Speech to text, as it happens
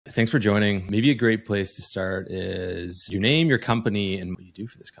Thanks for joining. Maybe a great place to start is your name, your company, and what you do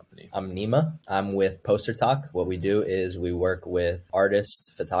for this company. I'm Nima. I'm with Postertok. What we do is we work with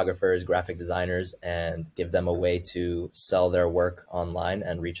artists, photographers, graphic designers, and give them a way to sell their work online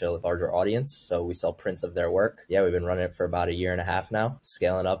and reach a larger audience. So we sell prints of their work. Yeah, we've been running it for about a year and a half now,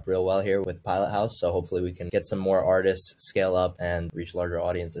 scaling up real well here with Pilothouse. So hopefully we can get some more artists, scale up, and reach larger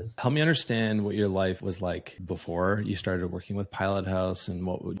audiences. Help me understand what your life was like before you started working with Pilothouse and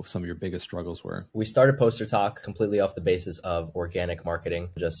what some of your biggest struggles were. We started Postertok completely off the basis of organic marketing,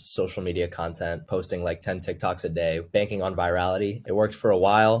 just social media content, posting like 10 TikToks a day, banking on virality. It worked for a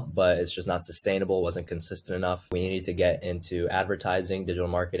while, but it's just not sustainable, wasn't consistent enough. We needed to get into advertising, digital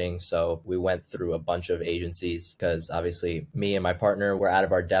marketing. So we went through a bunch of agencies because obviously me and my partner were out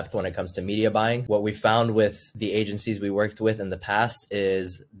of our depth when it comes to media buying. What we found with the agencies we worked with in the past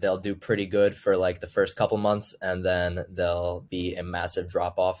is they'll do pretty good for like the first couple months and then there'll be a massive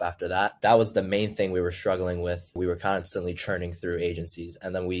drop off after that. That was the main thing we were struggling with. We were constantly churning through agencies.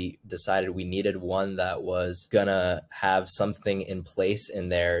 And then we decided we needed one that was gonna have something in place in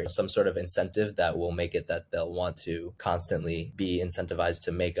there, some sort of incentive that will make it that they'll want to constantly be incentivized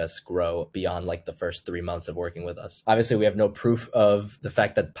to make us grow beyond like the first 3 months of working with us. Obviously, we have no proof of the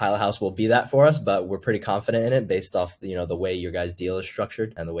fact that Pilothouse will be that for us, but we're pretty confident in it based off, the way your guys' deal is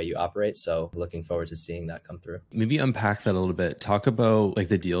structured and the way you operate. So looking forward to seeing that come through. Maybe unpack that a little bit. Talk about like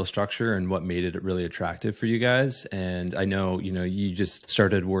the deal structure and what made it really attractive for you guys. And I know, you just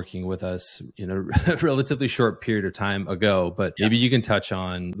started working with us, a relatively short period of time ago, but maybe you can touch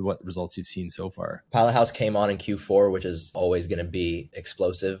on what results you've seen so far. Pilothouse came on in Q4, which is always going to be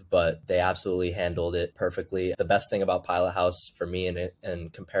explosive, but they absolutely handled it perfectly. The best thing about Pilothouse for me in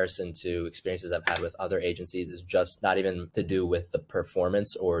comparison to experiences I've had with other agencies is just not even to do with the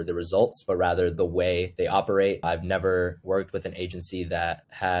performance or the results, but rather the way they operate. I've never worked with an agency that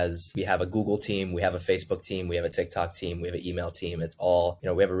we have a Google team, we have a Facebook team, we have a TikTok team, we have an email team. It's all,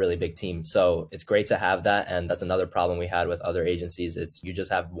 we have a really big team. So it's great to have that. And that's another problem we had with other agencies. It's you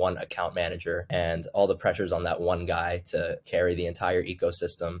just have one account manager and all the pressure's on that one guy to carry the entire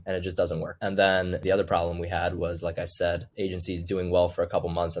ecosystem, and it just doesn't work. And then the other problem we had was, like I said, agencies doing well for a couple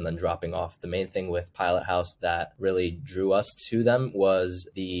months and then dropping off. The main thing with Pilothouse that really drew us to them was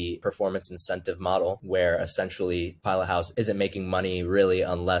the performance incentive model, where essentially Pilothouse isn't making money really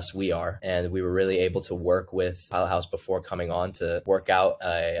unless we are. And we were really able to work with Pilothouse before coming on to work out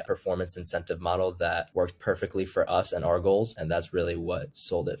a performance incentive model that worked perfectly for us and our goals. And that's really what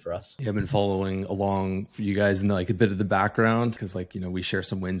sold it for us. Yeah, I've been following along for you guys in like a bit of the background because we share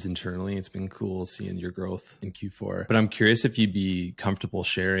some wins internally. It's been cool seeing your growth in Q4. But I'm curious if you'd be comfortable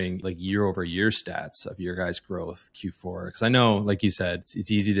sharing like year over year stats of your guys' growth Q4. Because I know, like you said,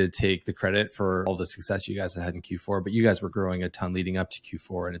 it's easy to take the credit for all the success you guys have had in Q4, but you guys were growing a ton leading up to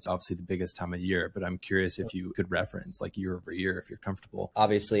Q4, and it's obviously the biggest time of year. But I'm curious if you could reference like year over year if you're comfortable.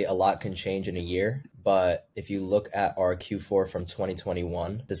 Obviously, a lot can change in a year, but if you look at our Q4 from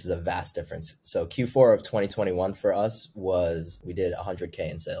 2021, this is a vast difference. So Q4 of 2021 for us we did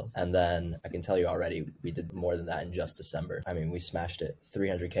 100K in sales. And then I can tell you already, we did more than that in just December. I mean, we smashed it,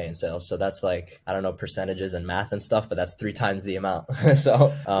 300K in sales. So that's like, I don't know percentages and math and stuff, but that's 3 times the amount.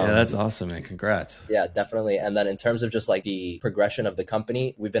 So yeah, that's awesome, man. Congrats. Yeah, definitely. And then in terms of just like the progression of the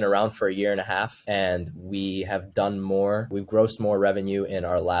company, we've been around for a year and a half and we've grossed more revenue in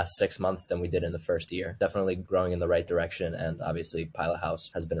our last 6 months than we did in the first year. Definitely growing in the right direction. And obviously Pilothouse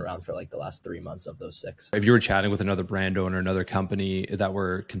has been around for like the last 3 months of those 6. If you were chatting with another brand owner, another company that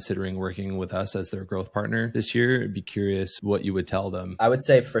were considering working with us as their growth partner this year, I'd be curious what you would tell them. I would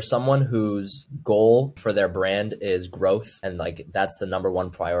say for someone whose goal for their brand is growth and like that's the number one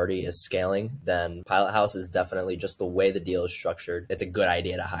priority is scaling, then Pilothouse is definitely just the way the deal is structured. It's a good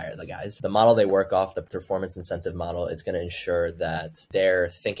idea to hire the guys. The model they work off, the performance incentive model, it's going to ensure that they're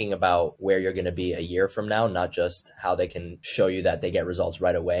thinking about where you're going to be a year from now, not just how they can show you that they get results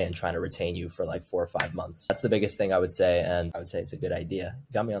right away and trying to retain you for like 4 or 5 months. That's the biggest thing I would say. And I would say it's a good idea.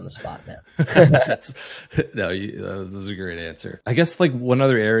 You got me on the spot, man. That was a great answer. I guess like one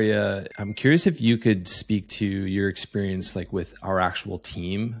other area, I'm curious if you could speak to your experience like with our actual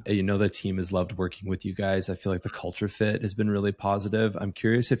team. The team has loved working with you guys. I feel like the culture fit has been really positive. I'm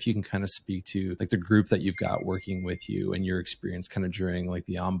curious if you can kind of speak to like the group that you've got working with you and your experience kind of during like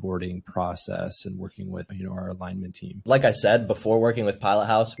the onboarding process and working with, our alignment team? Like I said, before working with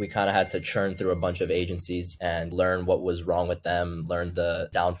Pilothouse, we kind of had to churn through a bunch of agencies and learn what was wrong with them, learn the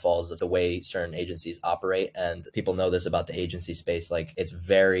downfalls of the way certain agencies operate. And people know this about the agency space. Like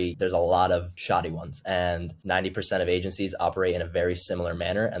there's a lot of shoddy ones, and 90% of agencies operate in a very similar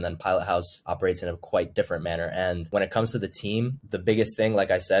manner. And then Pilothouse operates in a quite different manner. And when it comes to the team, the biggest thing,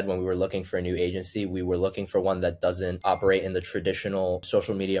 like I said, when we were looking for a new agency, we were looking for one that doesn't operate in the traditional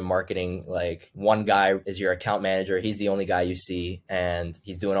social media marketing. Like one guy is your account manager. He's the only guy you see, and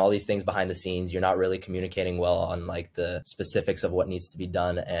he's doing all these things behind the scenes. You're not really communicating well on like the specifics of what needs to be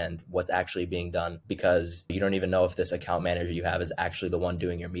done and what's actually being done, because you don't even know if this account manager you have is actually the one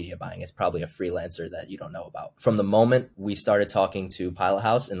doing your media buying. It's probably a freelancer that you don't know about. From the moment we started talking to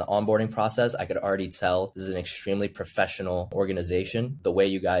Pilothouse in the onboarding process, I could already tell this is an extremely professional organization. The way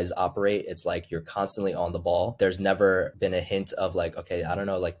you guys operate, it's like you're constantly on the ball. There's never been a hint of like, okay, I don't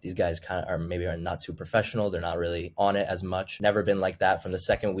know, like these guys kind of are not too professional. They're not really on it as much. Never been like that. From the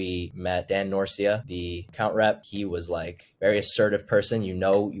second we met Dan Norcia, the account rep, he was like very assertive person. You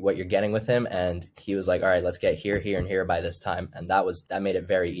know what you're getting with him. And he was like, all right, let's get here, here, and here by this time. And that made it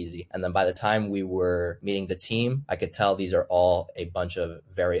very easy. And then by the time we were meeting the team, I could tell these are all a bunch of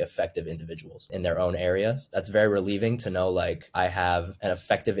very effective individuals in their own area. That's very relieving to know, like, I have an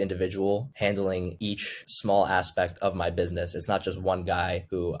effective individual handling each small aspect of my business. It's not just one guy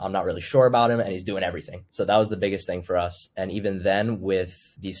who I'm not really sure about him and he's doing everything. So that was the biggest thing for us. And even then, with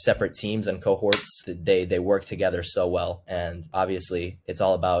these separate teams and cohorts, they work together so well. And obviously it's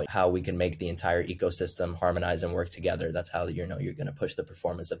all about how we can make the entire ecosystem harmonize and work together. That's how you're going to push the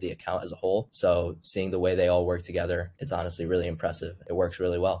performance of the account as a whole. So seeing the way they all work together, it's honestly really impressive. It works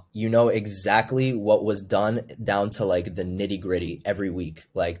really well. You know exactly what was done down to like the nitty gritty every week.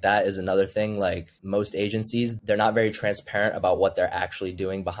 Like that is another thing. Like most agencies, they're not very transparent about what they're actually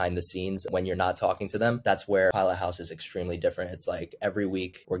doing behind the scenes when you're not talking to them. That's where Pilothouse is extremely different. It's like every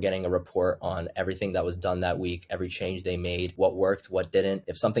week we're getting a report on everything that was done that week, every change they made, what worked, what didn't.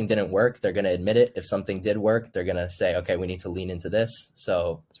 If something didn't work, they're going to admit it. If something did work, they're going to say, okay, we need to lean into this.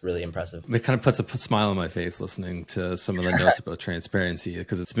 So it's really impressive. It kind of puts a smile on my face listening to some of the notes about transparency,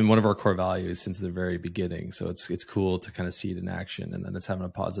 because it's been one of our core values since the very beginning. So it's cool to kind of see it in action, and then it's having a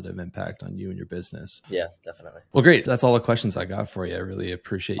positive impact on you and your business. Yeah, definitely. Well, great. That's all the questions I got for you. I really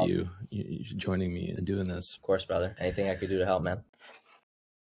appreciate you joining me and doing this. Of course, brother. Anything I could do to help, man.